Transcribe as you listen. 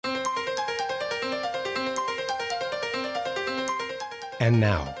And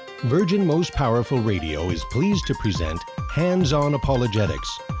now, Virgin Most Powerful Radio is pleased to present Hands-On Apologetics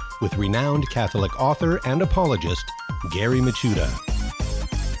with renowned Catholic author and apologist, Gary Michuta.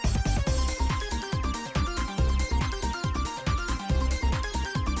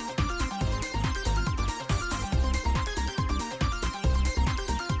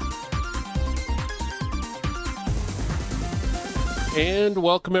 And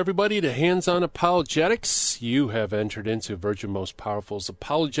welcome everybody to Hands-On Apologetics. You have entered into Virgin Most Powerful's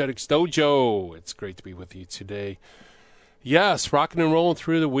Apologetics Dojo. It's great to be with you today. Yes, rocking and rolling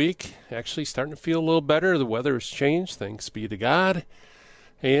through the week. Actually starting to feel a little better. The weather has changed, thanks be to God.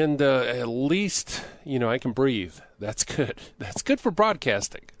 And at least, I can breathe. That's good. That's good for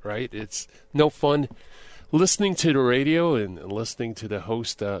broadcasting, right? It's no fun listening to the radio and listening to the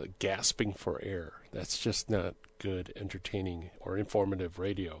host gasping for air. That's just not good, entertaining, or informative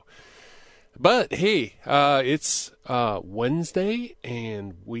radio. But hey, it's Wednesday,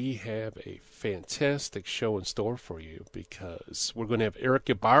 and we have a fantastic show in store for you because we're going to have Eric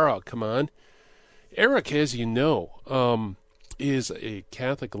Ibarra come on. Eric, as you know, is a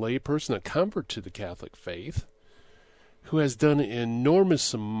Catholic layperson, a convert to the Catholic faith, who has done an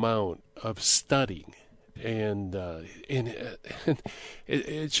enormous amount of studying. And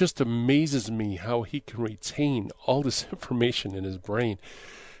it just amazes me how he can retain all this information in his brain.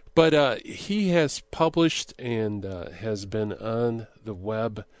 But he has published and has been on the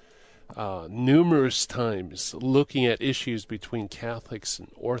web numerous times looking at issues between Catholics and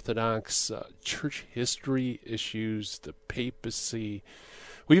Orthodox, church history issues, the papacy.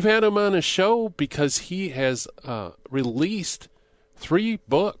 We've had him on a show because he has released 3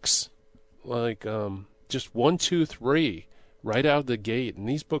 books, just 1, 2, 3, right out of the gate. And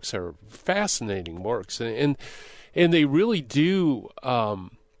these books are fascinating works. And they really do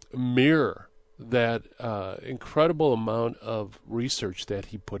mirror that incredible amount of research that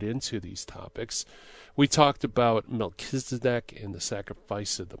he put into these topics. We talked about Melchizedek and the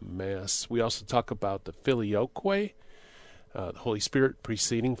sacrifice of the Mass. We also talk about the Filioque, the Holy Spirit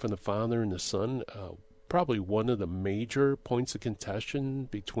proceeding from the Father and the Son, probably one of the major points of contention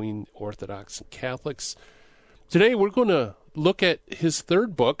between Orthodox and Catholics. Today we're going to look at his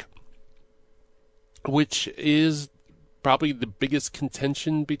 3rd book, which is probably the biggest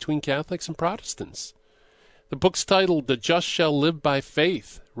contention between Catholics and Protestants. The book's titled The Just Shall Live by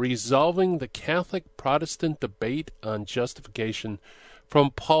Faith, Resolving the Catholic-Protestant Debate on Justification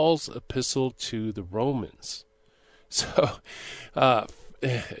from Paul's Epistle to the Romans. So,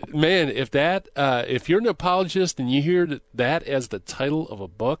 man, if you're an apologist and you hear that as the title of a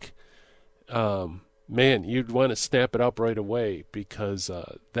book, man, you'd want to snap it up right away because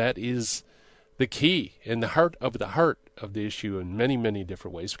that is the key and the heart of the issue in many, many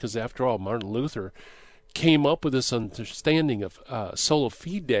different ways. Because after all, Martin Luther came up with this understanding of sola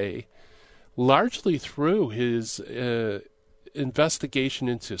fide largely through his investigation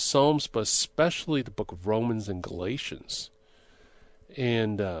into Psalms, but especially the book of Romans and Galatians.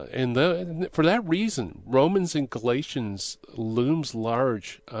 And for that reason, Romans and Galatians looms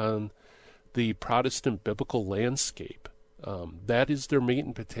large on the Protestant biblical landscape. That is their meat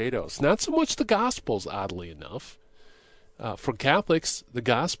and potatoes. Not so much the Gospels, oddly enough. For Catholics, the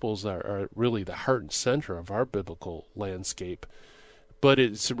Gospels are really the heart and center of our biblical landscape. But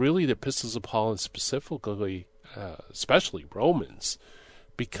it's really the epistles of Paul, and specifically, especially Romans,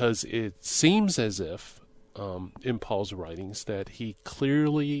 because it seems as if in Paul's writings that he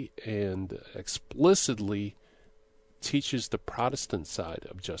clearly and explicitly teaches the Protestant side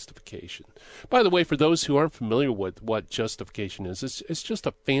of justification. By the way, for those who aren't familiar with what justification is, it's just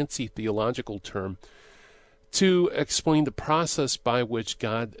a fancy theological term to explain the process by which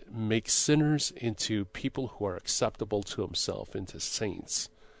God makes sinners into people who are acceptable to himself, into saints.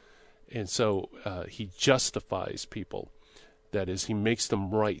 And so he justifies people. That is, he makes them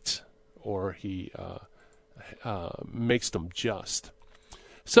right, or he makes them just.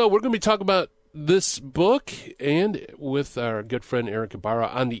 So we're going to be talking about this book and with our good friend Eric Ibarra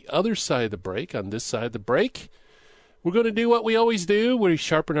on the other side of the break. On this side of the break, we're going to do what we always do. We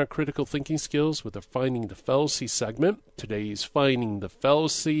sharpen our critical thinking skills with a Finding the Fallacy segment. Today's Finding the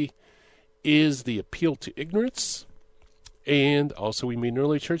Fallacy is the appeal to ignorance. And also we meet an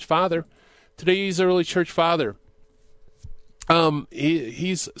early church father. Today's early church father,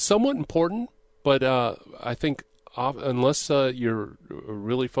 he's somewhat important, but I think unless you're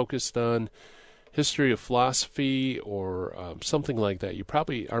really focused on history of philosophy or something like that, you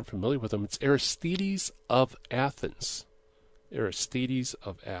probably aren't familiar with him. It's Aristides of Athens. Aristides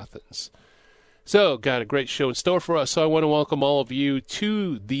of Athens. So, got a great show in store for us. So I want to welcome all of you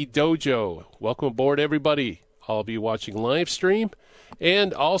to the dojo. Welcome aboard, everybody. All of you watching live stream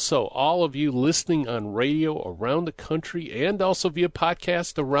And also, all of you listening on radio around the country and also via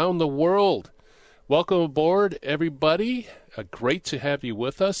podcast around the world. Welcome aboard, everybody. Great to have you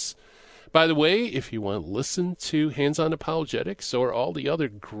with us. By the way, if you want to listen to Hands On Apologetics or all the other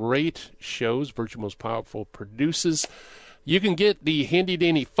great shows Virtual Most Powerful produces, you can get the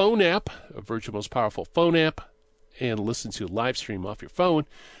handy-dandy phone app, a Virtual Most Powerful phone app, and listen to live stream off your phone.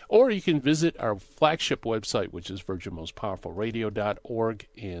 Or you can visit our flagship website, which is virginmostpowerfulradio.org.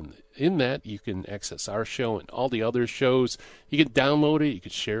 And in that, you can access our show and all the other shows. You can download it, you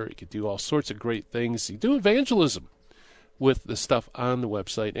can share it, you can do all sorts of great things. You do evangelism with the stuff on the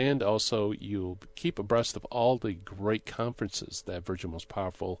website, and also you'll keep abreast of all the great conferences that Virgin Most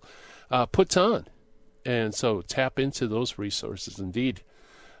Powerful puts on. And so tap into those resources indeed.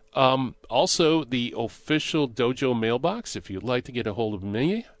 Also, the official Dojo mailbox, if you'd like to get a hold of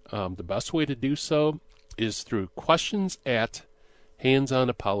me, the best way to do so is through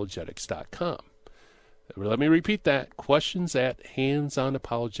questions@handsonapologetics.com. Let me repeat that,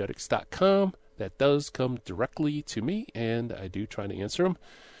 questions@handsonapologetics.com. That does come directly to me, and I do try to answer them.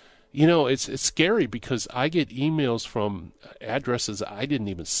 You know, it's scary because I get emails from addresses I didn't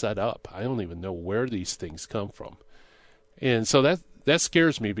even set up. I don't even know where these things come from. And so that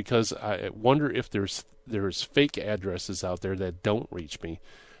scares me because I wonder if there's fake addresses out there that don't reach me.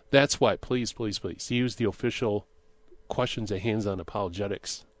 That's why, please use the official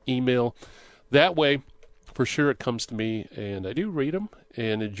questions@handsonapologetics email. That way, for sure, it comes to me, and I do read them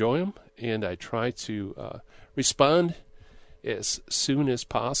and enjoy them, and I try to respond as soon as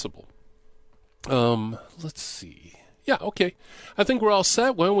possible. Let's see. Yeah, okay. I think we're all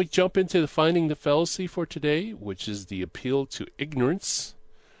set. Why don't we jump into the Finding the Fallacy for today, which is the appeal to ignorance.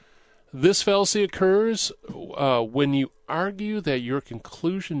 This fallacy occurs when you argue that your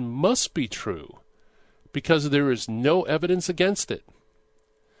conclusion must be true because there is no evidence against it.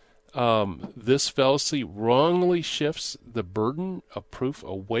 This fallacy wrongly shifts the burden of proof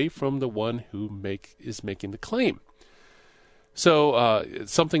away from the one who is making the claim. So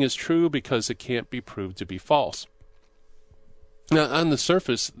something is true because it can't be proved to be false. Now, on the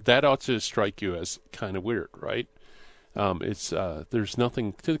surface, that ought to strike you as kind of weird, right? There's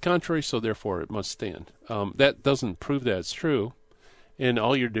nothing to the contrary, so therefore it must stand. That doesn't prove that it's true, and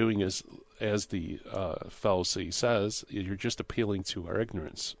all you're doing is, as the fallacy says, you're just appealing to our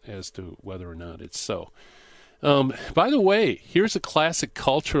ignorance as to whether or not it's so. By the way, here's a classic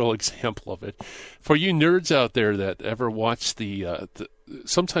cultural example of it. For you nerds out there that ever watched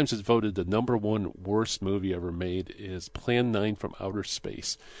sometimes it's voted the #1 worst movie ever made is Plan 9 from Outer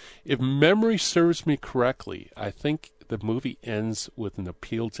Space. If memory serves me correctly, I think the movie ends with an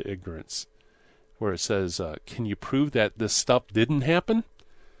appeal to ignorance, where it says, can you prove that this stuff didn't happen?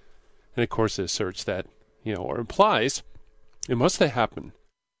 And of course it asserts that, or implies it must have happened.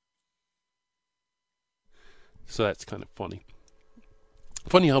 So that's kind of funny.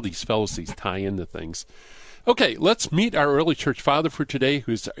 Funny how these fallacies tie into things. Okay, let's meet our early church father for today,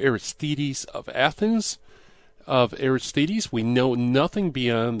 who's Aristides of Athens. Of Aristides, we know nothing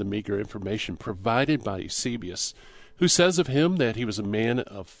beyond the meager information provided by Eusebius, who says of him that he was a man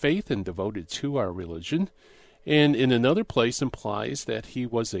of faith and devoted to our religion, and in another place implies that he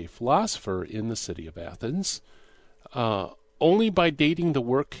was a philosopher in the city of Athens. Only by dating the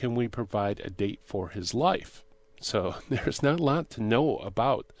work can we provide a date for his life. So there's not a lot to know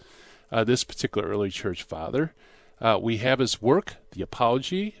about this particular early church father. We have his work, the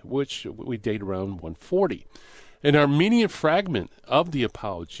Apology, which we date around 140. An Armenian fragment of the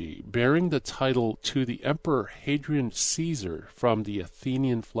Apology bearing the title To the Emperor Hadrian Caesar from the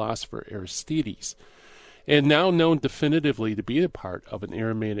Athenian philosopher Aristides, and now known definitively to be a part of an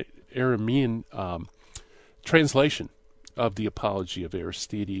Aramean translation of the Apology of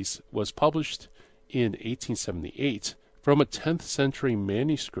Aristides, was published in 1878 from a 10th century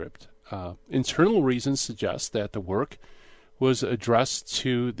manuscript. Internal reasons suggest that the work was addressed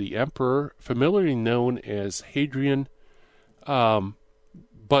to the emperor, familiarly known as Hadrian, but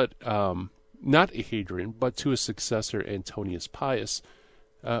not Hadrian, but to his successor Antonius Pius,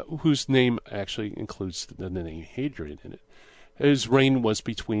 whose name actually includes the name Hadrian in it. His reign was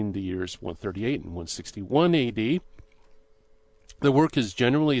between the years 138 and 161 AD. The work is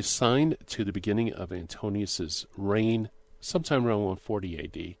generally assigned to the beginning of Antonius's reign, sometime around 140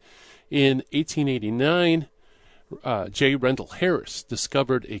 AD. In 1889, J. Rendell Harris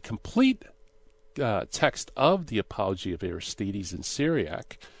discovered a complete text of the Apology of Aristides in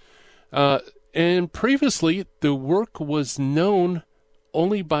Syriac. And previously, the work was known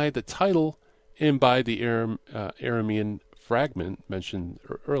only by the title and by the Aramean fragment mentioned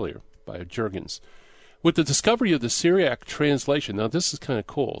earlier by Jurgens. With the discovery of the Syriac translation, now this is kind of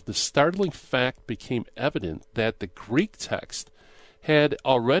cool, the startling fact became evident that the Greek text had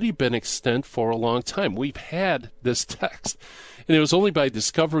already been extant for a long time. We've had this text. And it was only by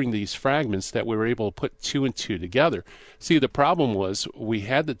discovering these fragments that we were able to put two and two together. See, the problem was we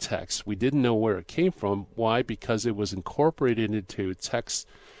had the text. We didn't know where it came from. Why? Because it was incorporated into text.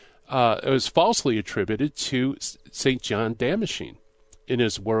 It was falsely attributed to St. John Damascene in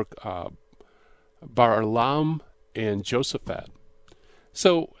his work Bar-Elam and Josaphat.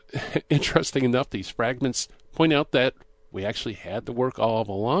 So, interesting enough, these fragments point out that we actually had the work all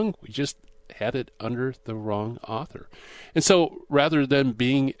along. We just had it under the wrong author. And so, rather than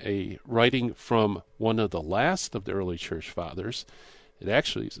being a writing from one of the last of the early church fathers, it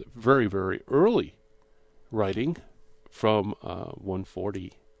actually is a very, very early writing from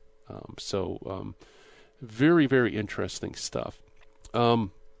 140. Very, very interesting stuff.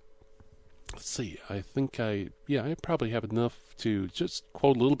 Let's see. I think I probably have enough to just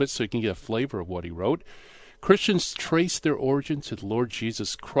quote a little bit so you can get a flavor of what he wrote. Christians trace their origin to the Lord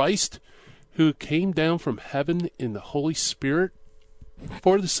Jesus Christ, who came down from heaven in the Holy Spirit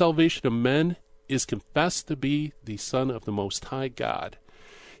for the salvation of men, is confessed to be the Son of the Most High God.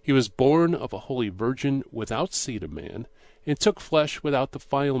 He was born of a holy virgin without seed of man, and took flesh without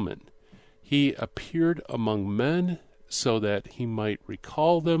defilement. He appeared among men so that he might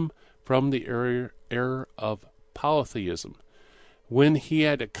recall them from the error of polytheism. When he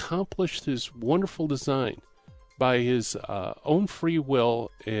had accomplished his wonderful design by his own free will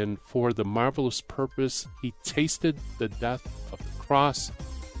and for the marvelous purpose, he tasted the death of the cross.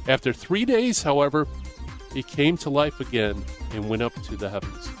 After 3 days, however, he came to life again and went up to the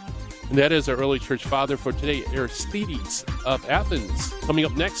heavens. And that is our early church father for today, Aristides of Athens. Coming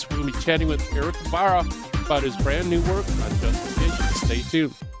up next, we're going to be chatting with Eric Ibarra about his brand new work on justification. Stay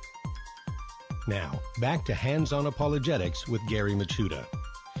tuned. Now, back to Hands-On Apologetics with Gary Michuta.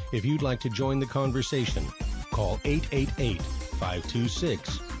 If you'd like to join the conversation, call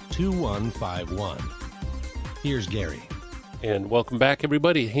 888-526-2151. Here's Gary. And welcome back,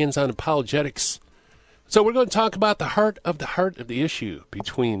 everybody. Hands-On Apologetics. So we're going to talk about the heart of the issue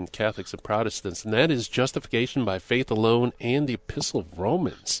between Catholics and Protestants, and that is justification by faith alone and the Epistle of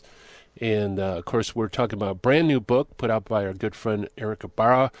Romans. And, of course, we're talking about a brand new book put out by our good friend Eric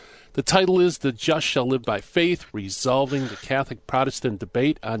Ibarra. The title is The Just Shall Live by Faith, Resolving the Catholic-Protestant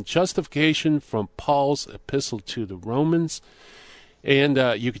Debate on Justification from Paul's Epistle to the Romans. And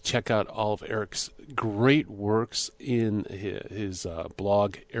you can check out all of Eric's great works in his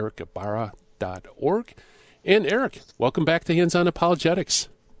blog, erikibarra.org. And Eric, welcome back to Hands-On Apologetics.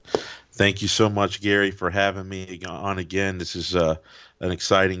 Thank you so much, Gary, for having me on again. This is an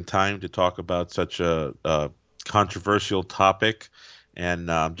exciting time to talk about such a controversial topic,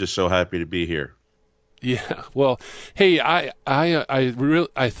 and I'm just so happy to be here. Yeah, well, hey, I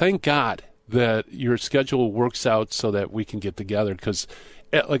thank God that your schedule works out so that we can get together, because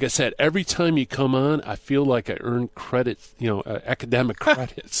like I said, every time you come on, I feel like I earn credit, academic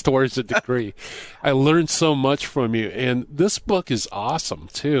credits towards a degree. I learned so much from you, and this book is awesome,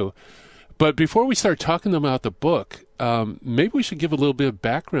 too. But before we start talking about the book, maybe we should give a little bit of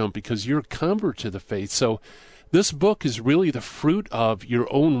background, because you're a convert to the faith. So this book is really the fruit of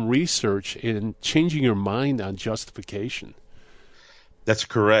your own research in changing your mind on justification. That's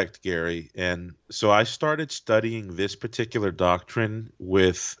correct, Gary. And so I started studying this particular doctrine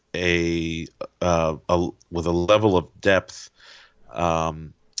with a level of depth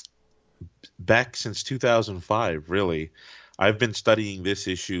back since 2005. Really, I've been studying this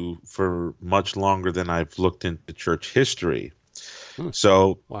issue for much longer than I've looked into church history.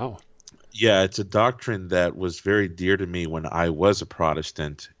 So, wow. Yeah, it's a doctrine that was very dear to me when I was a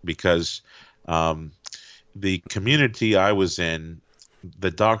Protestant, because the community I was in,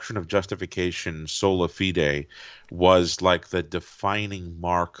 the doctrine of justification, sola fide, was like the defining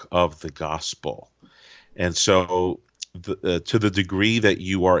mark of the gospel. And so to the degree that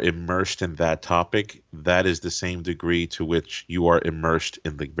you are immersed in that topic, that is the same degree to which you are immersed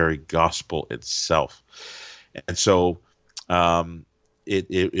in the very gospel itself. And so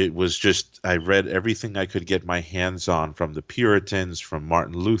it was just, I read everything I could get my hands on, from the Puritans, from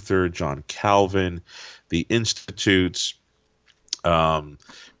Martin Luther, John Calvin, the Institutes,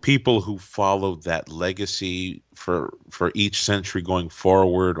 people who followed that legacy for each century going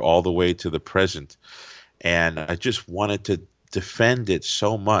forward all the way to the present. And I just wanted to defend it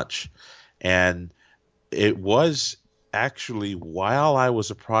so much. And it was actually while I was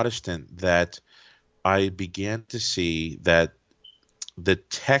a Protestant that I began to see that the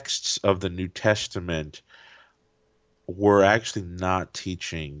texts of the New Testament were actually not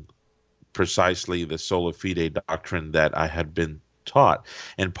teaching precisely the sola fide doctrine that I had been taught.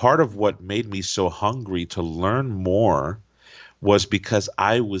 And part of what made me so hungry to learn more was because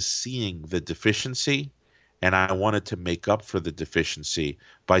I was seeing the deficiency and I wanted to make up for the deficiency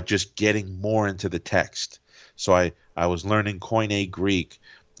by just getting more into the text. So I was learning Koine Greek.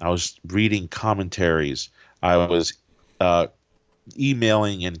 I was reading commentaries. I was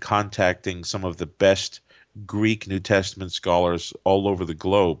emailing and contacting some of the best Greek New Testament scholars all over the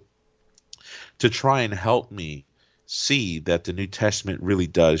globe to try and help me see that the New Testament really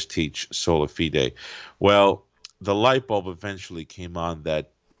does teach sola fide. Well, the light bulb eventually came on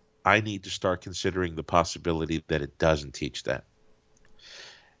that I need to start considering the possibility that it doesn't teach that.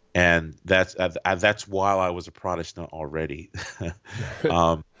 And that's while I was a Protestant already.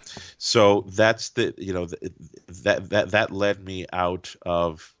 So that's that led me out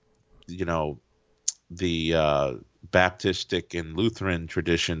of the Baptistic and Lutheran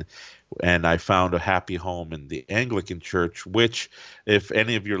tradition, and I found a happy home in the Anglican Church, which, if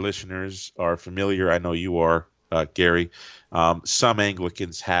any of your listeners are familiar, I know you are, Gary, some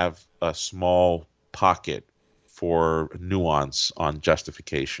Anglicans have a small pocket for nuance on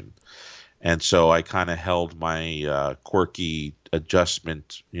justification. And so I kind of held my quirky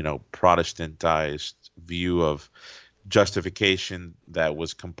adjustment, Protestantized view of justification that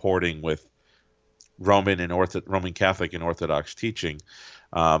was comporting with Roman Catholic and Orthodox teaching.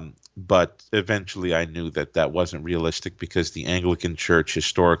 But eventually I knew that wasn't realistic because the Anglican Church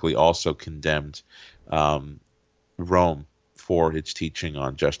historically also condemned Rome for its teaching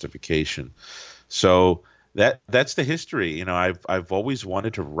on justification. So that's the history. I've always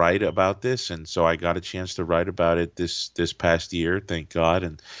wanted to write about this, and so I got a chance to write about it this past year, thank God.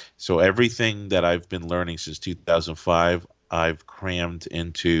 And so everything that I've been learning since 2005, I've crammed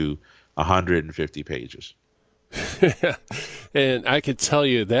into 150 pages. And I can tell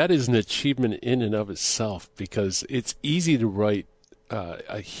you that is an achievement in and of itself, because it's easy to write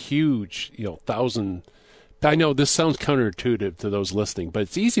a huge, 1,000. I know this sounds counterintuitive to those listening, but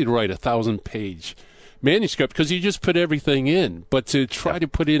it's easy to write 1,000-page manuscript because you just put everything in. But to try to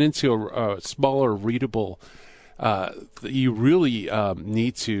put it into a smaller, readable, you really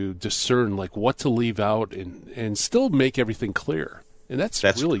need to discern like what to leave out and still make everything clear. And that's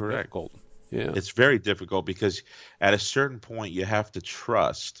really correct. Difficult. Yeah, it's very difficult because at a certain point you have to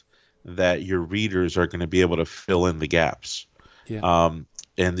trust that your readers are going to be able to fill in the gaps. Yeah.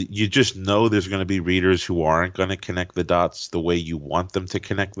 And you just know there's going to be readers who aren't going to connect the dots the way you want them to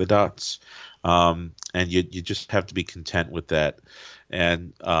connect the dots. And you just have to be content with that.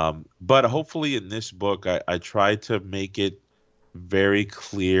 And but hopefully in this book, I try to make it very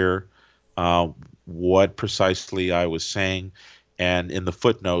clear what precisely I was saying. And in the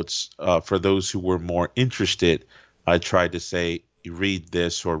footnotes, for those who were more interested, I tried to say, read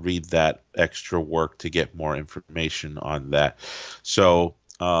this or read that extra work to get more information on that. So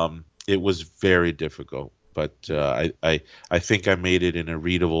it was very difficult, but I think I made it in a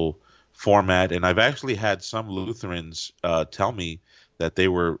readable format. And I've actually had some Lutherans tell me that they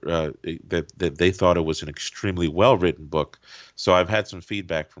were that they thought it was an extremely well written book. So I've had some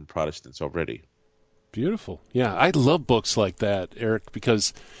feedback from Protestants already. Beautiful. Yeah, I love books like that, Eric,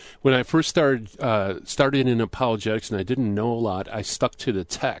 because when I first started in apologetics and I didn't know a lot, I stuck to the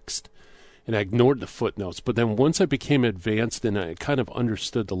text and I ignored the footnotes. But then once I became advanced and I kind of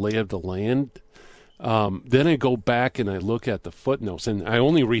understood the lay of the land, then I go back and I look at the footnotes, and I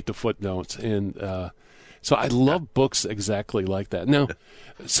only read the footnotes. And so I love books exactly like that. Now,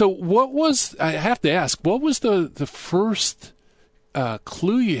 so I have to ask, what was the first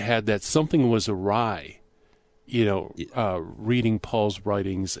clue you had that something was awry, reading Paul's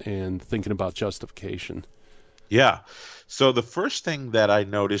writings and thinking about justification? Yeah. So the first thing that I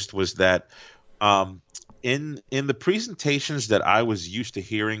noticed was that in the presentations that I was used to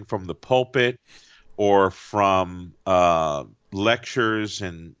hearing from the pulpit or from lectures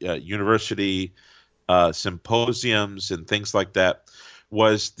and university symposiums and things like that,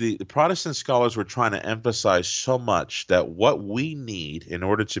 was the Protestant scholars were trying to emphasize so much that what we need in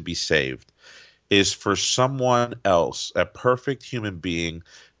order to be saved is for someone else, a perfect human being,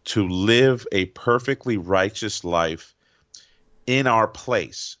 to live a perfectly righteous life in our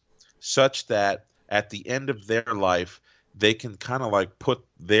place, such that at the end of their life, they can kind of like put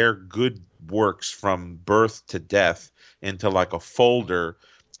their good works from birth to death into like a folder,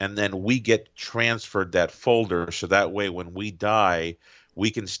 and then we get transferred that folder, so that way when we die, we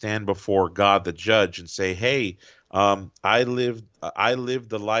can stand before God the judge and say, hey, I lived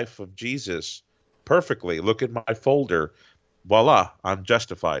the life of Jesus perfectly. Look at my folder. Voila, I'm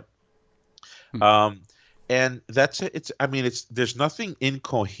justified. and that's it. It's, I mean, it's, there's nothing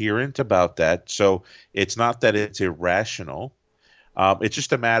incoherent about that. So it's not that it's irrational. It's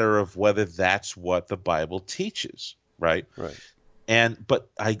just a matter of whether that's what the Bible teaches, right? Right. And but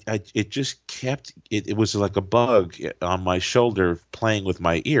it just kept it was like a bug on my shoulder playing with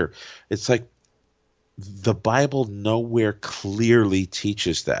my ear. It's like the Bible nowhere clearly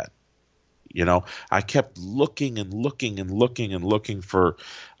teaches that. You know, I kept looking and looking and looking and looking for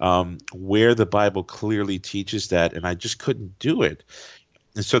where the Bible clearly teaches that, and I just couldn't do it.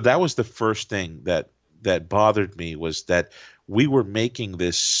 And so that was the first thing that bothered me, was that we were making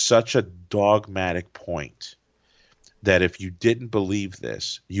this such a dogmatic point that if you didn't believe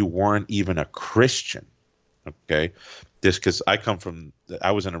this, you weren't even a Christian. Okay, this because I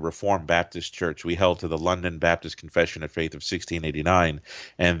was in a Reformed Baptist church. We held to the London Baptist Confession of Faith of 1689,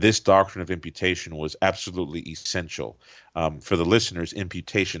 and this doctrine of imputation was absolutely essential. For the listeners,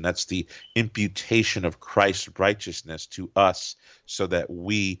 imputation, that's the imputation of Christ's righteousness to us so that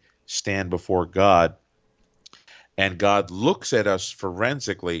we stand before God. And God looks at us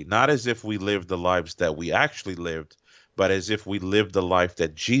forensically, not as if we lived the lives that we actually lived, but as if we lived the life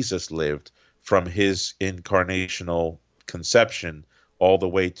that Jesus lived, from his incarnational conception all the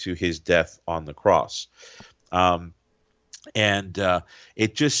way to his death on the cross. And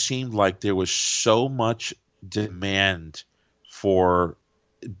it just seemed like there was so much demand for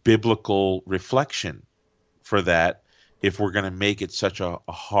biblical reflection for that, if we're going to make it such a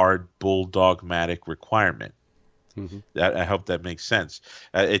hard bulldogmatic requirement. I hope that makes sense.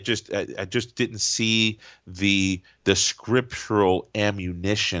 I just didn't see the scriptural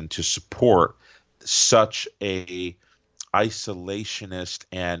ammunition to support such a isolationist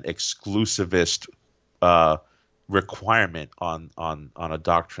and exclusivist requirement on a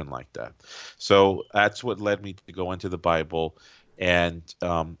doctrine like that. So that's what led me to go into the Bible. And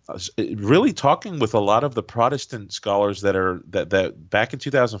really talking with a lot of the Protestant scholars that back in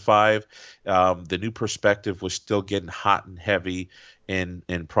 2005, the New Perspective was still getting hot and heavy in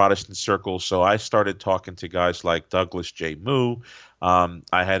Protestant circles. So I started talking to guys like Douglas J. Moo. I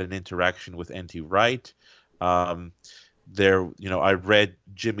had an interaction with N.T. Wright. I read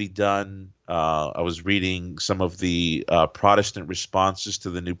Jimmy Dunn. I was reading some of the Protestant responses to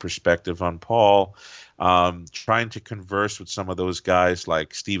the New Perspective on Paul. Trying to converse with some of those guys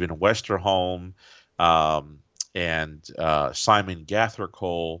like Stephen Westerholm and Simon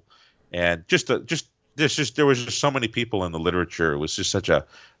Gathercole, and there was just so many people in the literature. It was just such a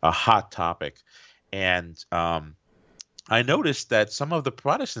hot topic, and I noticed that some of the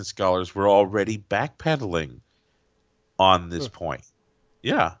Protestant scholars were already backpedaling on this point.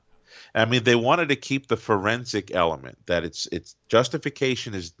 Yeah. I mean, they wanted to keep the forensic element, that it's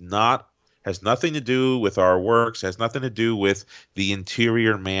justification has nothing to do with our works, has nothing to do with the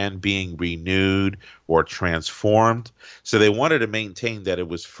interior man being renewed or transformed. So they wanted to maintain that it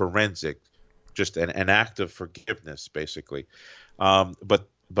was forensic, just an act of forgiveness, basically. But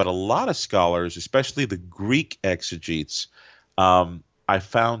a lot of scholars, especially the Greek exegetes, I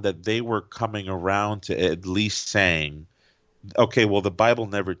found that they were coming around to at least saying, okay, well, the Bible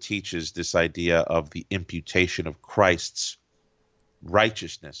never teaches this idea of the imputation of Christ's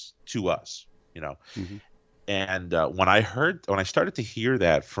righteousness to us, you know. And when I started to hear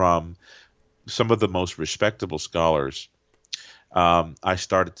that from some of the most respectable scholars, I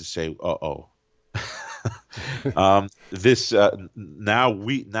started to say, this now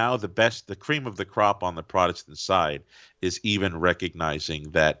the cream of the crop on the Protestant side is even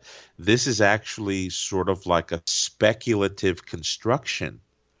recognizing that this is actually sort of like a speculative construction,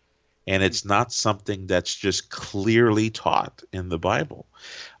 and it's not something that's just clearly taught in the Bible.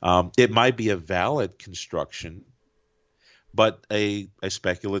 It might be a valid construction, but a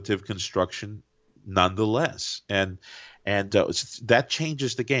speculative construction nonetheless. And that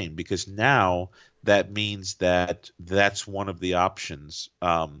changes the game, because now that means that that's one of the options.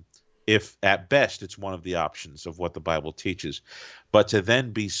 If at best it's one of the options of what the Bible teaches, but to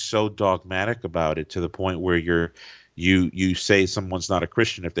then be so dogmatic about it to the point where you say someone's not a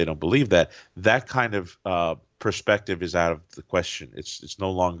Christian if they don't believe that kind of perspective is out of the question. It's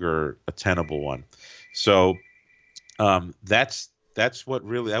no longer a tenable one. So that's what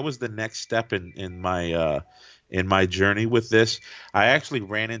really, that was the next step in my journey with this. I actually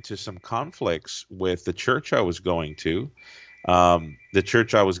ran into some conflicts with the church I was going to. The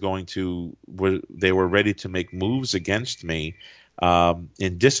church I was going to, they were ready to make moves against me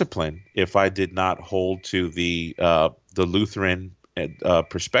in discipline if I did not hold to the Lutheran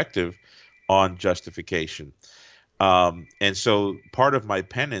perspective on justification. And so part of my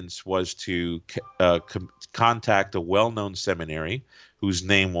penance was to contact a well-known seminary whose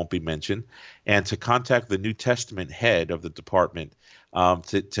name won't be mentioned, and to contact the New Testament head of the department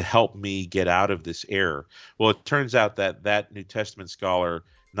to help me get out of this error. Well, it turns out that New Testament scholar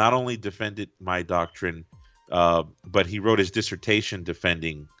not only defended my doctrine, but he wrote his dissertation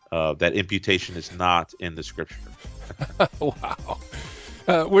defending that imputation is not in the Scripture. Wow.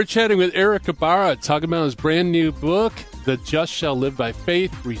 We're chatting with Eric Ibarra, talking about his brand new book, The Just Shall Live by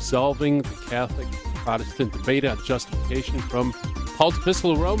Faith, Resolving the Catholic-Protestant Debate on Justification, from Paul's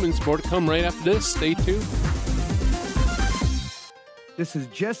Epistle to Romans. More to come right after this. Stay tuned. This is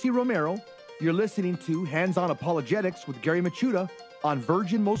Jesse Romero. You're listening to Hands-On Apologetics with Gary Machuda on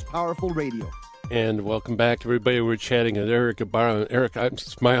Virgin Most Powerful Radio. And welcome back, everybody. We're chatting with Eric Ibarra. Eric, I'm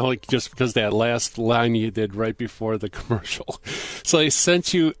smiling just because that last line you did right before the commercial. So I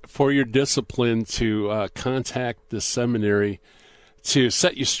sent you for your discipline to contact the seminary to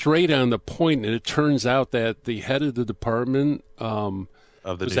set you straight on the point, and it turns out that the head of the department Of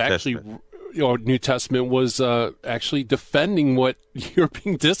the was New actually, Testament. New Testament was actually defending what you're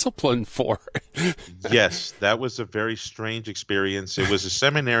being disciplined for. Yes, that was a very strange experience. It was a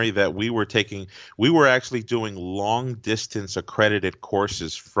seminary that we were taking. We were actually doing long-distance accredited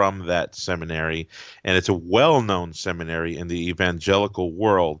courses from that seminary, and it's a well-known seminary in the evangelical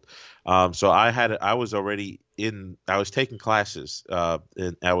world. So I was taking classes,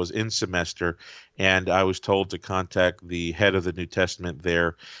 and I was in semester, and I was told to contact the head of the New Testament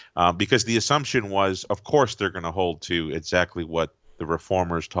there, because the assumption was, of course, they're going to hold to exactly what the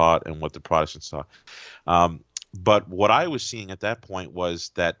Reformers taught and what the Protestants taught. But what I was seeing at that point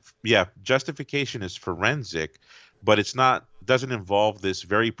was that, justification is forensic, but doesn't involve this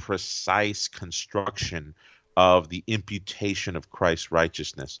very precise construction of the imputation of Christ's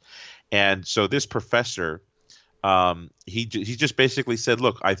righteousness. And so this professor, he just basically said,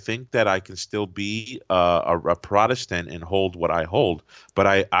 look, I think that I can still be a Protestant and hold what I hold, but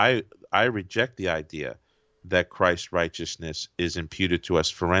I reject the idea that Christ's righteousness is imputed to us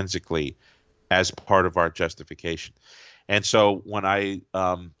forensically as part of our justification. And so when I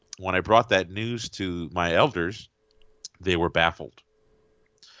brought that news to my elders, they were baffled.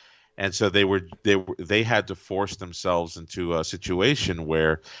 And so they had to force themselves into a situation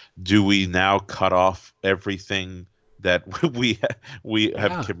where, do we now cut off everything that we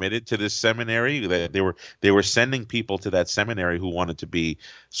have committed to this seminary? They were sending people to that seminary who wanted to be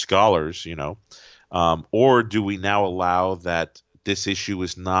scholars, or do we now allow that this issue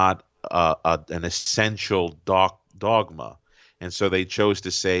is not an essential dogma? And so they chose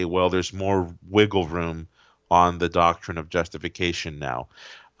to say, well, there's more wiggle room on the doctrine of justification now.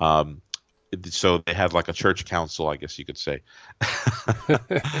 So they had like a church council, I guess you could say.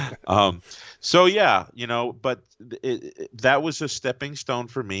 But that was a stepping stone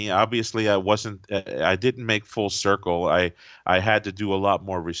for me. Obviously, I didn't make full circle. I had to do a lot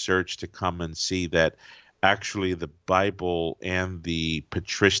more research to come and see that actually the Bible and the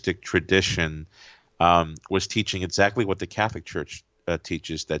patristic tradition was teaching exactly what the Catholic Church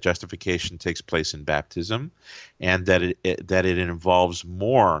teaches, that justification takes place in baptism, and that it involves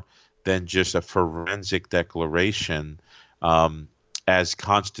more than just a forensic declaration as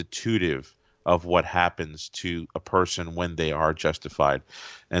constitutive of what happens to a person when they are justified.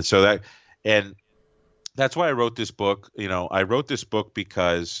 And so that's why I wrote this book. I wrote this book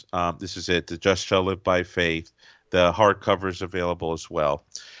because this is it, The Just Shall Live by Faith. The hardcover is available as well.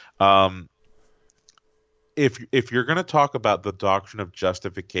 If you're going to talk about the doctrine of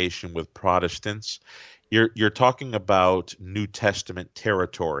justification with Protestants, you're talking about New Testament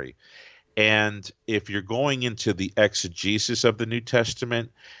territory. And if you're going into the exegesis of the New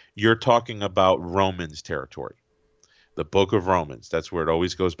Testament, you're talking about Romans territory, the book of Romans. That's where it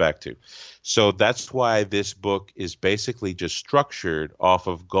always goes back to. So that's why this book is basically just structured off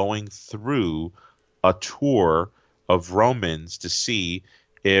of going through a tour of Romans to see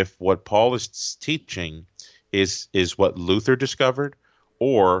if what Paul is teaching is what Luther discovered,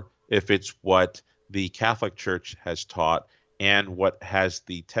 or if it's what the Catholic Church has taught and what has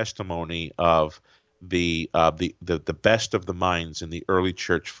the testimony of the best of the minds in the early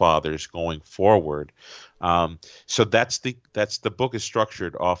church fathers going forward. So that's the book is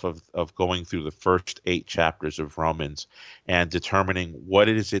structured off of going through the first 8 chapters of Romans and determining what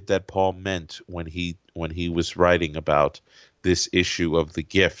is it that Paul meant when he was writing about this issue of the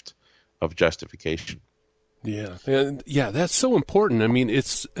gift of justification. Yeah, that's so important. I mean,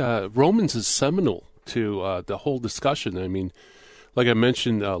 it's Romans is seminal to the whole discussion. I mean, like I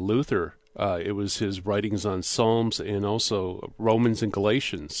mentioned, Luther, it was his writings on Psalms and also Romans and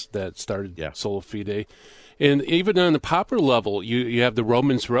Galatians that started Sola Fide. And even on the popular level, you have the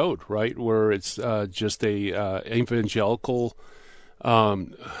Romans Road, right, where it's just a evangelical I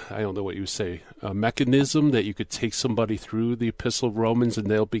don't know what you say, a mechanism that you could take somebody through the Epistle of Romans and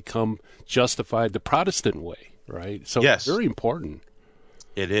they'll become justified the Protestant way, right? So Yes. very important.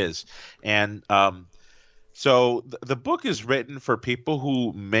 It is. And so the book is written for people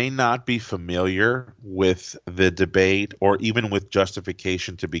who may not be familiar with the debate or even with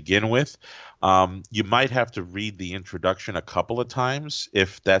justification to begin with. You might have to read the introduction a couple of times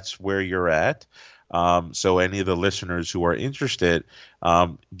if that's where you're at. So any of the listeners who are interested,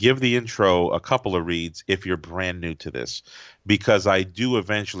 give the intro a couple of reads if you're brand new to this, because I do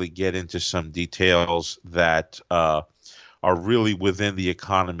eventually get into some details that are really within the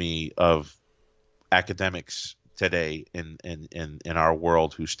economy of academics today in our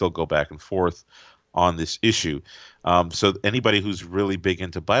world who still go back and forth on this issue. So anybody who's really big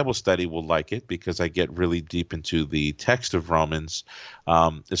into Bible study will like it, because I get really deep into the text of Romans,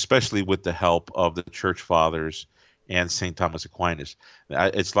 especially with the help of the Church Fathers and St. Thomas Aquinas.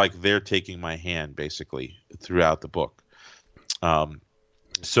 It's like they're taking my hand basically throughout the book.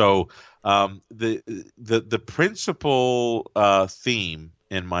 So the principal theme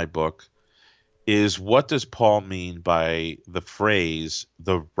in my book is, what does Paul mean by the phrase,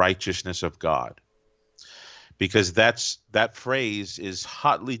 the righteousness of God? Because that phrase is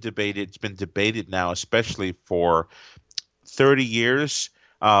hotly debated. It's been debated now, especially for 30 years,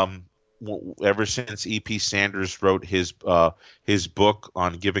 ever since E.P. Sanders wrote his book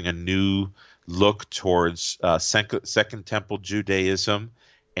on giving a new look towards Second Temple Judaism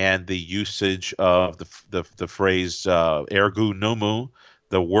and the usage of the phrase ergo nomu,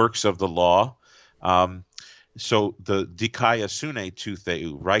 the works of the law. So the dikaiosune tou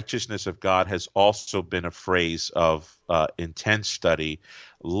theou, righteousness of God, has also been a phrase of intense study,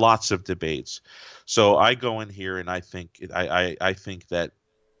 lots of debates. So I go in here and I think that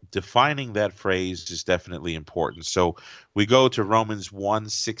defining that phrase is definitely important. So we go to Romans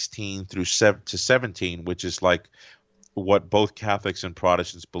 1:16 through 17, which is like what both Catholics and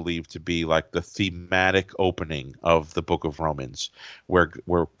Protestants believe to be like the thematic opening of the book of Romans, where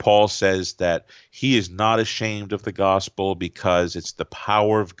Paul says that he is not ashamed of the gospel because it's the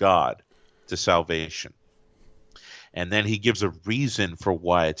power of God to salvation. And then he gives a reason for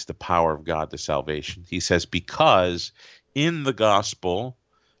why it's the power of God to salvation. He says, because in the gospel,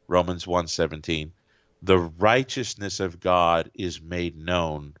 Romans 1:17, the righteousness of God is made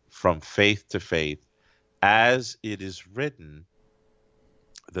known from faith to faith, as it is written,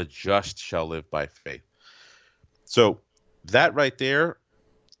 the just shall live by faith. So that right there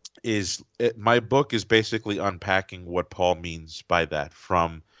is my book is basically unpacking what Paul means by that,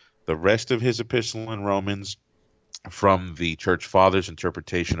 from the rest of his epistle in Romans, from the Church Fathers'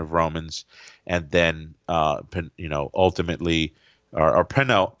 interpretation of Romans, and then ultimately or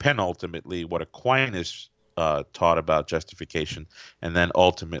penultimately what Aquinas taught about justification, and then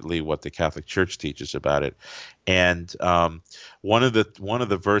ultimately what the Catholic Church teaches about it. And one of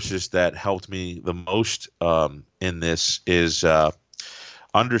the verses that helped me the most in this is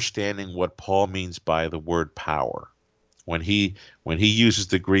understanding what Paul means by the word power. When he uses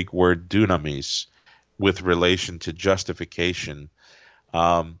the Greek word dunamis with relation to justification,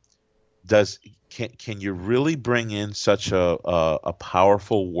 can you really bring in such a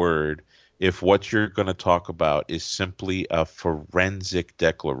powerful word if what you're going to talk about is simply a forensic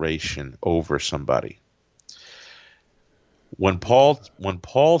declaration over somebody? When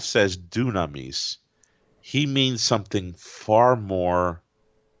Paul says dunamis, he means something far more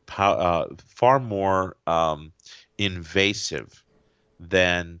invasive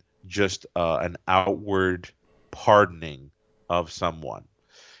than just an outward pardoning of someone.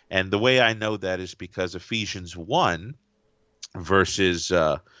 And the way I know that is because Ephesians 1, verses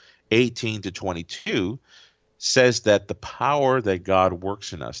 18 to 22, says that the power that God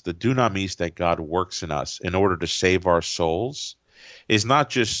works in us, the dunamis that God works in us in order to save our souls, is not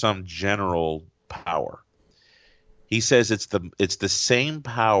just some general power. He says it's the same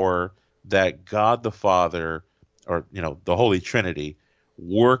power that God the Father, or the Holy Trinity,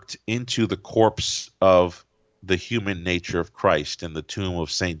 worked into the corpse of the human nature of Christ in the tomb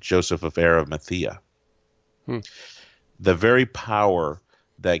of Saint Joseph of Arimathea. The very power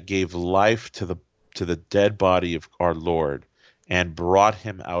that gave life to the dead body of our Lord and brought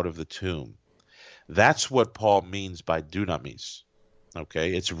him out of the tomb. That's what Paul means by dunamis.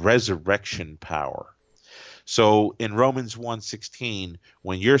 Okay, it's resurrection power. So in Romans 1:16,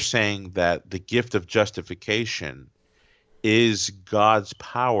 when you're saying that the gift of justification is God's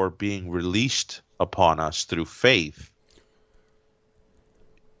power being released upon us through faith,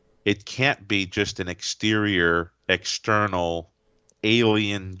 it can't be just an exterior, external,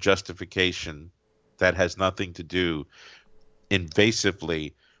 alien justification that has nothing to do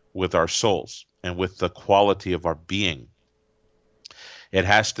invasively with our souls and with the quality of our being. It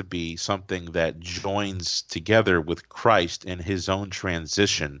has to be something that joins together with Christ in his own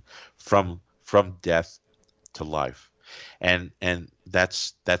transition from death to life. And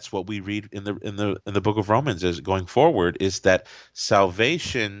that's what we read in the book of Romans as going forward, is that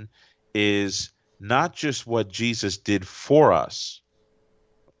salvation is not just what Jesus did for us.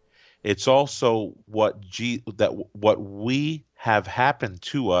 It's also what we have happened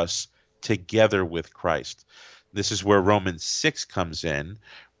to us together with Christ. This is where Romans 6 comes in,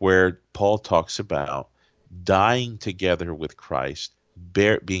 where Paul talks about dying together with Christ,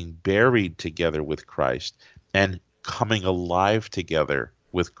 being buried together with Christ, and coming alive together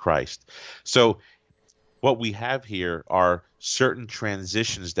with Christ. So what we have here are certain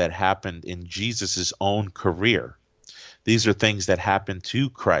transitions that happened in Jesus' own career. These are things that happened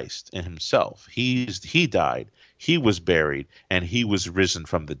to Christ in himself. He died, he was buried, and he was risen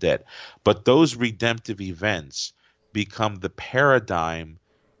from the dead. But those redemptive events become the paradigm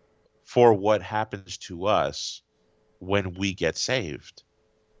for what happens to us when we get saved.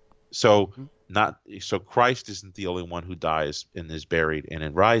 So Christ isn't the only one who dies and is buried and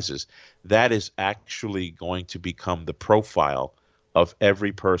then rises. That is actually going to become the profile of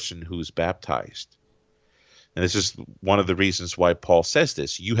every person who's baptized. And this is one of the reasons why Paul says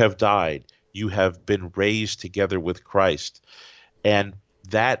this. You have died. You have been raised together with Christ. And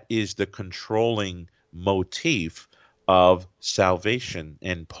that is the controlling motif of salvation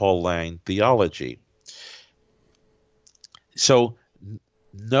in Pauline theology. So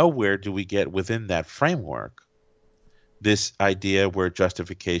nowhere do we get within that framework this idea where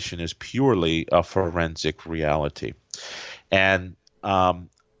justification is purely a forensic reality. And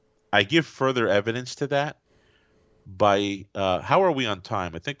I give further evidence to that by how are we on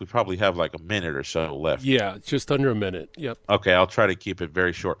time? I think we probably have like a minute or so left. Yeah, just under a minute. Yep. Okay, I'll try to keep it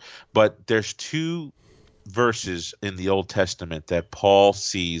very short. But there's two verses in the Old Testament that Paul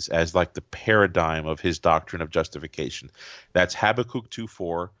sees as like the paradigm of his doctrine of justification. That's Habakkuk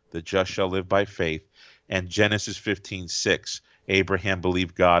 2:4, the just shall live by faith, and Genesis 15:6, Abraham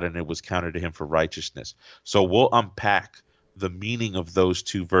believed God and it was counted to him for righteousness. So we'll unpack the meaning of those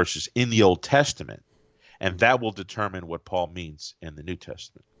two verses in the Old Testament, and that will determine what Paul means in the New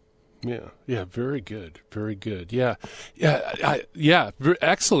Testament. Yeah, very good, very good. Yeah,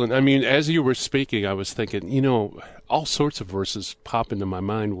 excellent. I mean, as you were speaking, I was thinking, all sorts of verses pop into my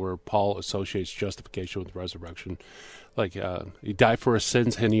mind where Paul associates justification with resurrection. Like, he died for our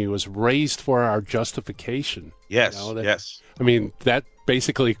sins and he was raised for our justification. Yes, yes. I mean, that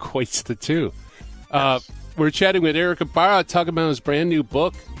basically equates the two. Yes. We're chatting with Eric Ibarra, talking about his brand new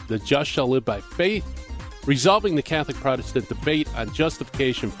book, The Just Shall Live by Faith, Resolving the Catholic-Protestant Debate on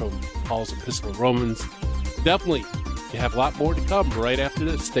Justification from Paul's Epistle to Romans. Definitely, you have a lot more to come right after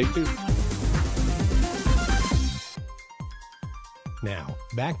this. Stay tuned. Now,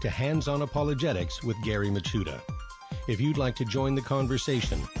 back to Hands-On Apologetics with Gary Machuda. If you'd like to join the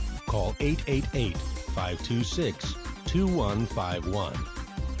conversation, call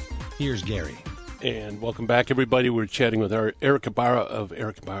 888-526-2151. Here's Gary. And welcome back, everybody. We're chatting with Eric Ibarra of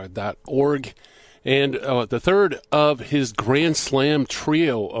ericibarra.org. And the third of his Grand Slam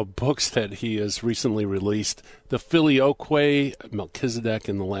trio of books that he has recently released, The Filioque, Melchizedek,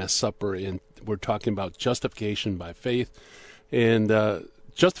 and The Last Supper. And we're talking about justification by faith and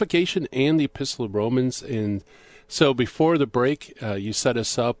justification and the Epistle of Romans. And so before the break, you set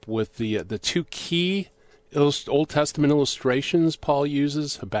us up with the two key Old Testament illustrations Paul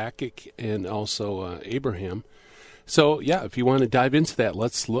uses, Habakkuk and also Abraham. So, yeah, if you want to dive into that,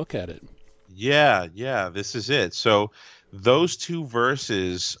 let's look at it. Yeah, this is it. So those two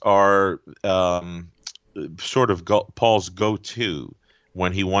verses are sort of Paul's go-to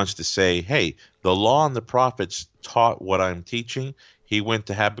when he wants to say, hey, the law and the prophets taught what I'm teaching. He went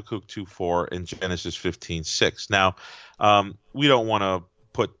to Habakkuk 2:4 and Genesis 15:6. Now, we don't want to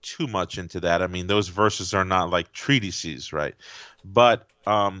put too much into that. I mean, those verses are not like treatises, right? But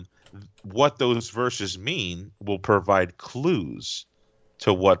what those verses mean will provide clues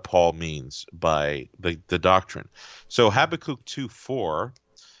to what Paul means by the doctrine. So Habakkuk 2:4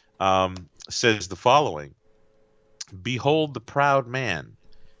 says the following: Behold the proud man,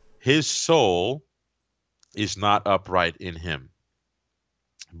 his soul is not upright in him,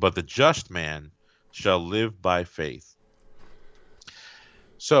 but the just man shall live by faith.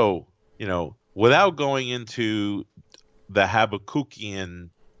 So, without going into the Habakkуkian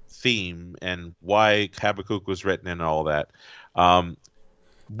theme and why Habakkuk was written and all that,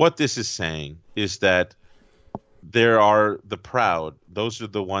 what this is saying is that there are the proud. Those are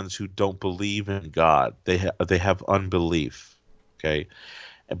the ones who don't believe in God. They have unbelief. Okay.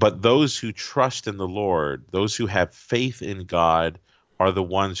 But those who trust in the Lord, those who have faith in God, are the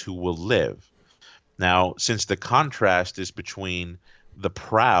ones who will live. Now, since the contrast is between the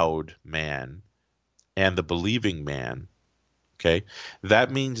proud man and the believing man, okay,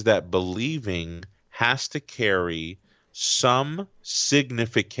 that means that believing has to carry some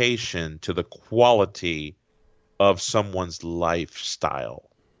signification to the quality of someone's lifestyle.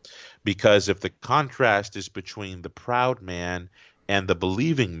 Because if the contrast is between the proud man and the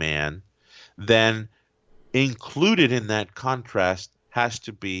believing man, then included in that contrast has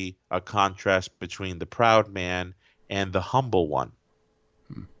to be a contrast between the proud man and the humble one.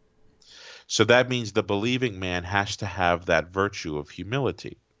 So that means the believing man has to have that virtue of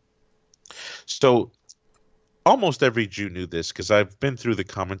humility. So almost every Jew knew this, because I've been through the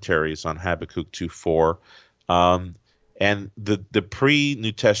commentaries on Habakkuk 2:4, and the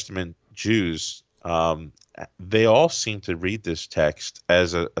pre-New Testament Jews, they all seem to read this text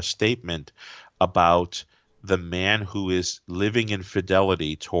as a statement about the man who is living in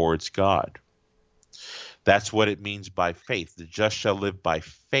fidelity towards God. That's what it means by faith. The just shall live by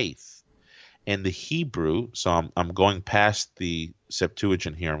faith. In the Hebrew, so I'm going past the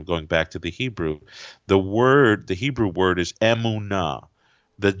Septuagint here, I'm going back to the Hebrew. The Hebrew word is emunah.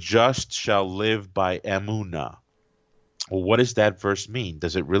 The just shall live by emunah. Well, what does that verse mean?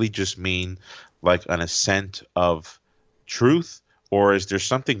 Does it really just mean like an assent of truth, or is there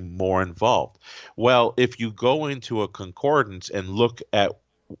something more involved? Well, if you go into a concordance and look at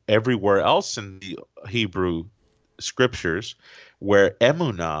everywhere else in the Hebrew scriptures where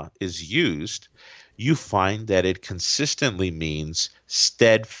emunah is used, you find that it consistently means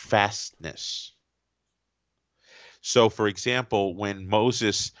steadfastness. So, for example, when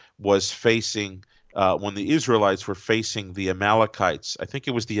Moses was facing when the Israelites were facing the Amalekites, I think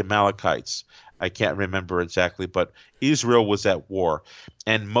it was the Amalekites, I can't remember exactly, but Israel was at war,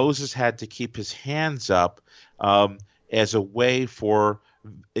 and Moses had to keep his hands up as a way for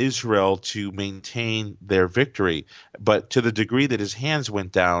Israel to maintain their victory. But to the degree that his hands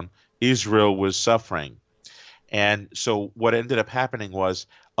went down, Israel was suffering. And so what ended up happening was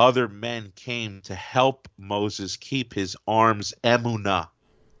other men came to help Moses keep his arms emunah,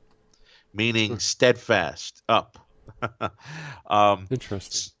 meaning steadfast, up.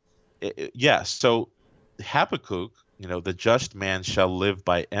 Interesting. Yeah, so Habakkuk, the just man shall live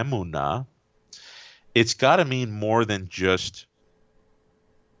by emunah, it's got to mean more than just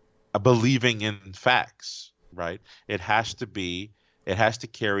a believing in facts, right? It has to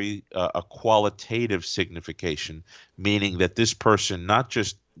carry a qualitative signification, meaning that this person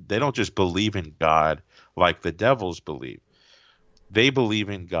they don't just believe in God like the devils believe. They believe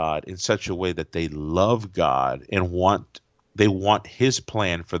in God in such a way that they love God and they want his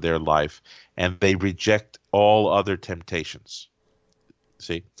plan for their life, and they reject all other temptations.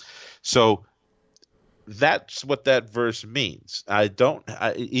 See? So that's what that verse means.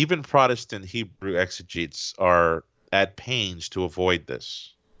 Even Protestant Hebrew exegetes are at pains to avoid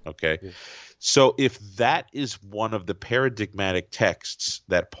this. Okay? Yeah. So if that is one of the paradigmatic texts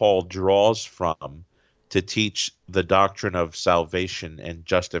that Paul draws from to teach the doctrine of salvation and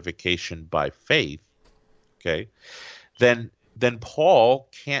justification by faith, okay, then Paul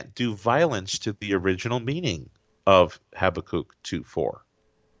can't do violence to the original meaning of Habakkuk 2:4.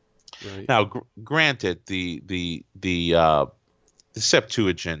 Right. Now, granted, the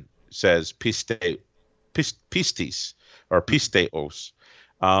Septuagint says pistis or pisteos,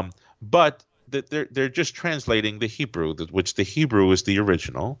 but they're just translating the Hebrew, which the Hebrew is the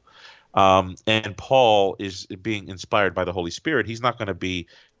original. And Paul is being inspired by the Holy Spirit. He's not going to be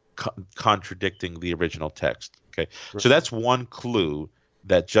contradicting the original text. Okay, right. So that's one clue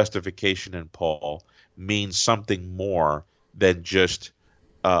that justification in Paul means something more than just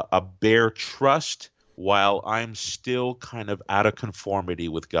a bare trust while I'm still kind of out of conformity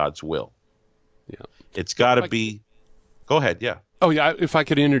with God's will. Yeah, it's got to be. Go ahead. Yeah. Oh, yeah. If I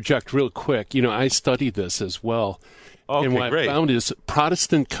could interject real quick, I studied this as well. Okay, and what great. I found is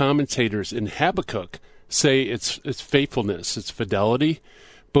Protestant commentators in Habakkuk say it's faithfulness, it's fidelity.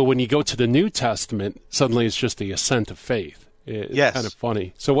 But when you go to the New Testament, suddenly it's just the assent of faith. It's yes. kind of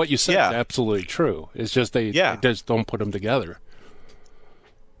funny. So what you said is absolutely true. It's just they just don't put them together.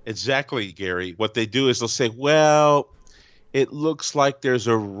 Exactly, Gary. What they do is they'll say, well, it looks like there's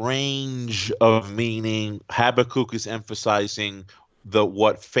a range of meaning. Habakkuk is emphasizing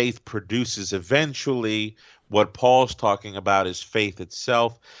what faith produces eventually. What Paul's talking about is faith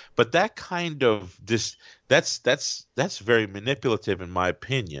itself. But that kind of that's very manipulative in my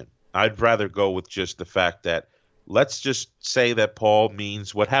opinion. I'd rather go with just the fact that let's just say that Paul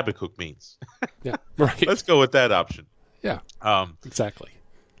means what Habakkuk means. Yeah, right. Let's go with that option. Yeah, Um, exactly.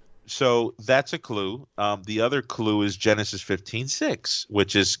 so that's a clue. The other clue is Genesis 15:6,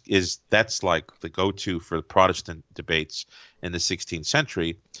 which is that's like the go-to for Protestant debates in the 16th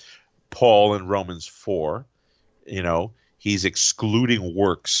century. Paul in Romans 4, he's excluding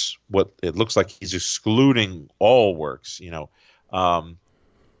works. What it looks like he's excluding all works. Um,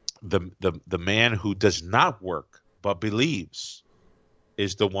 the man who does not work but believes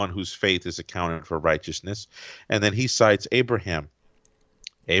is the one whose faith is accounted for righteousness. And then he cites Abraham.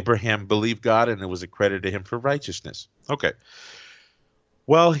 Abraham believed God and it was accredited to him for righteousness. Okay.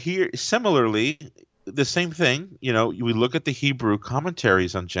 Well, here, similarly, the same thing, we look at the Hebrew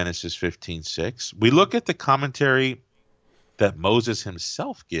commentaries on Genesis 15:6. We look at the commentary that Moses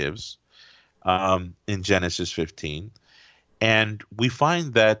himself gives in Genesis 15, and we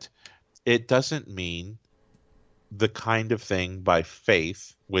find that it doesn't mean the kind of thing by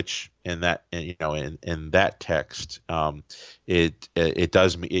faith, which in that text,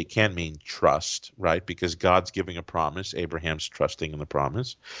 it can mean trust, right? Because God's giving a promise, Abraham's trusting in the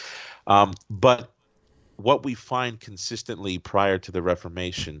promise. But what we find consistently prior to the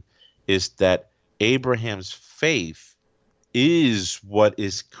Reformation is that Abraham's faith is what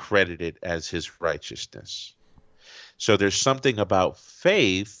is credited as his righteousness. So there's something about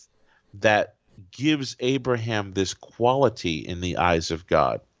faith that gives Abraham this quality in the eyes of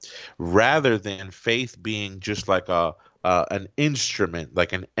God, rather than faith being just like an instrument,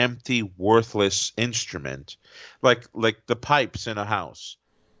 like an empty, worthless instrument, like the pipes in a house.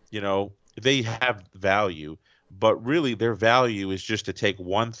 They have value, but really their value is just to take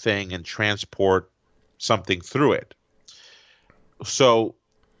one thing and transport something through it. So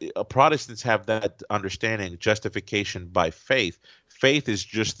Protestants have that understanding, justification by faith. Faith is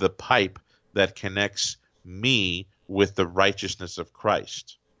just the pipe that connects me with the righteousness of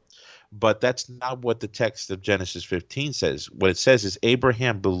Christ. But that's not what the text of Genesis 15 says. What it says is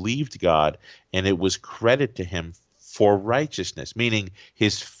Abraham believed God and it was credited to him for righteousness, meaning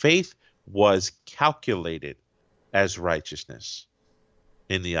his faith was calculated as righteousness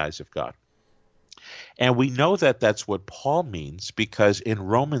in the eyes of God. And we know that that's what Paul means because in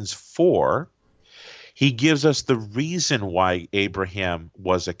Romans 4, he gives us the reason why Abraham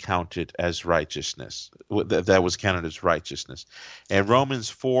was accounted as righteousness, that was counted as righteousness. And Romans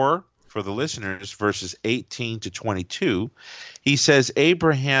 4, for the listeners, verses 18 to 22, he says,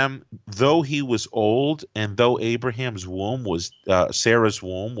 Abraham, though he was old, and though Abraham's womb was, Sarah's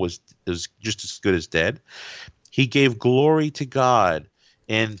womb was just as good as dead, he gave glory to God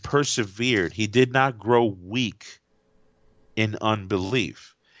and persevered. He did not grow weak in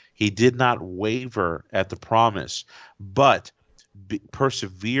unbelief. He did not waver at the promise, but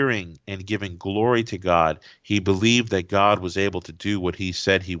persevering and giving glory to God, he believed that God was able to do what he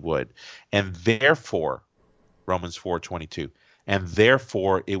said he would. And therefore, Romans 4:22, and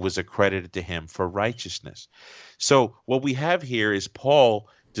therefore it was accredited to him for righteousness. So what we have here is Paul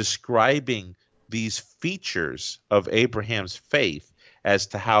describing these features of Abraham's faith as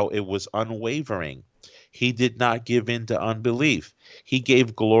to how it was unwavering. He did not give in to unbelief. He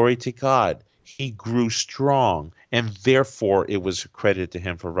gave glory to God. He grew strong, and therefore it was credited to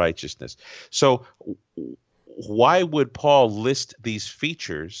him for righteousness. So why would Paul list these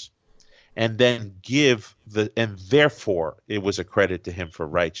features and then and therefore it was accredited to him for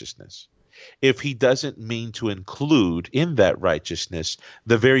righteousness, if he doesn't mean to include in that righteousness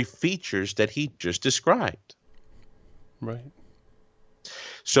the very features that he just described? Right.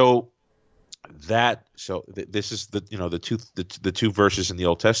 So this is the two verses in the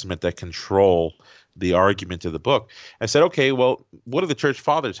Old Testament that control the argument of the book. I said, okay, well, what do the church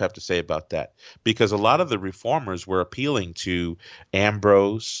fathers have to say about that? Because a lot of the reformers were appealing to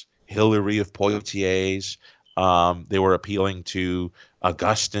Ambrose, Hilary of Poitiers. They were appealing to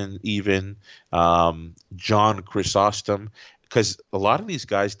Augustine, even John Chrysostom, because a lot of these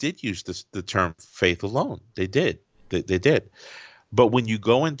guys did use the term faith alone. They did. They did. But when you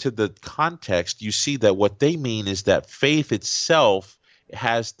go into the context, you see that what they mean is that faith itself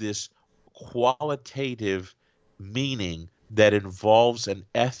has this qualitative meaning that involves an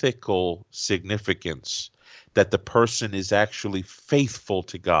ethical significance, that the person is actually faithful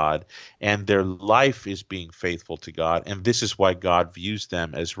to God and their life is being faithful to God. And this is why God views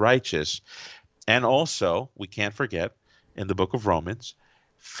them as righteous. And also, we can't forget, in the book of Romans,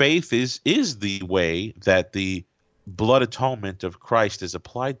 faith is the way that the blood atonement of Christ is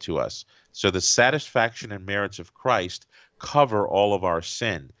applied to us. So the satisfaction and merits of Christ cover all of our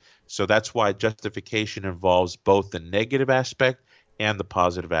sin. So that's why justification involves both the negative aspect and the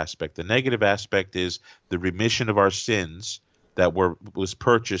positive aspect. The negative aspect is the remission of our sins that was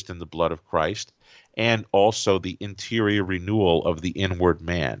purchased in the blood of Christ, and also the interior renewal of the inward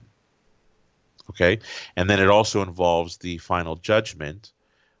man. Okay? And then it also involves the final judgment,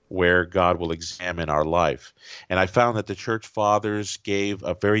 where God will examine our life. And I found that the church fathers gave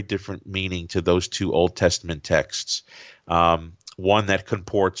a very different meaning to those two Old Testament texts. One that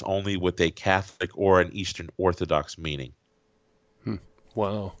comports only with a Catholic or an Eastern Orthodox meaning.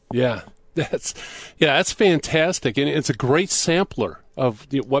 Wow. Yeah. That's fantastic. And it's a great sampler of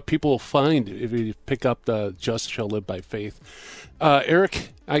what people will find if you pick up the Just Shall Live by Faith.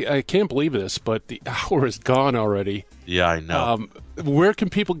 Eric, I can't believe this, but the hour is gone already. Yeah, I know. Where can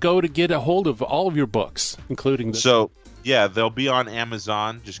people go to get a hold of all of your books, including this? So, yeah, they'll be on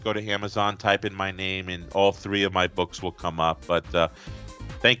Amazon. Just go to Amazon, type in my name, and all three of my books will come up. But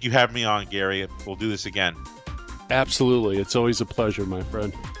thank you for having me on, Gary. We'll do this again. Absolutely. It's always a pleasure, my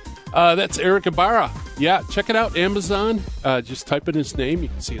friend. That's Eric Ibarra. Yeah, check it out, Amazon. Just type in his name. You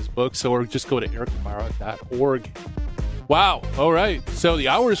can see his books, or just go to ericibarra.org. Wow. All right. So the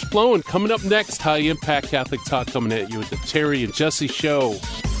hour is flowing. Coming up next, High Impact Catholic Talk coming at you with the Terry and Jesse Show.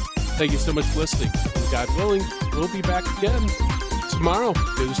 Thank you so much for listening. And God willing, we'll be back again tomorrow.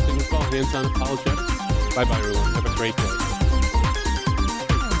 Do this thing we call Hands On Apologetics. Bye-bye, everyone. Have a great day.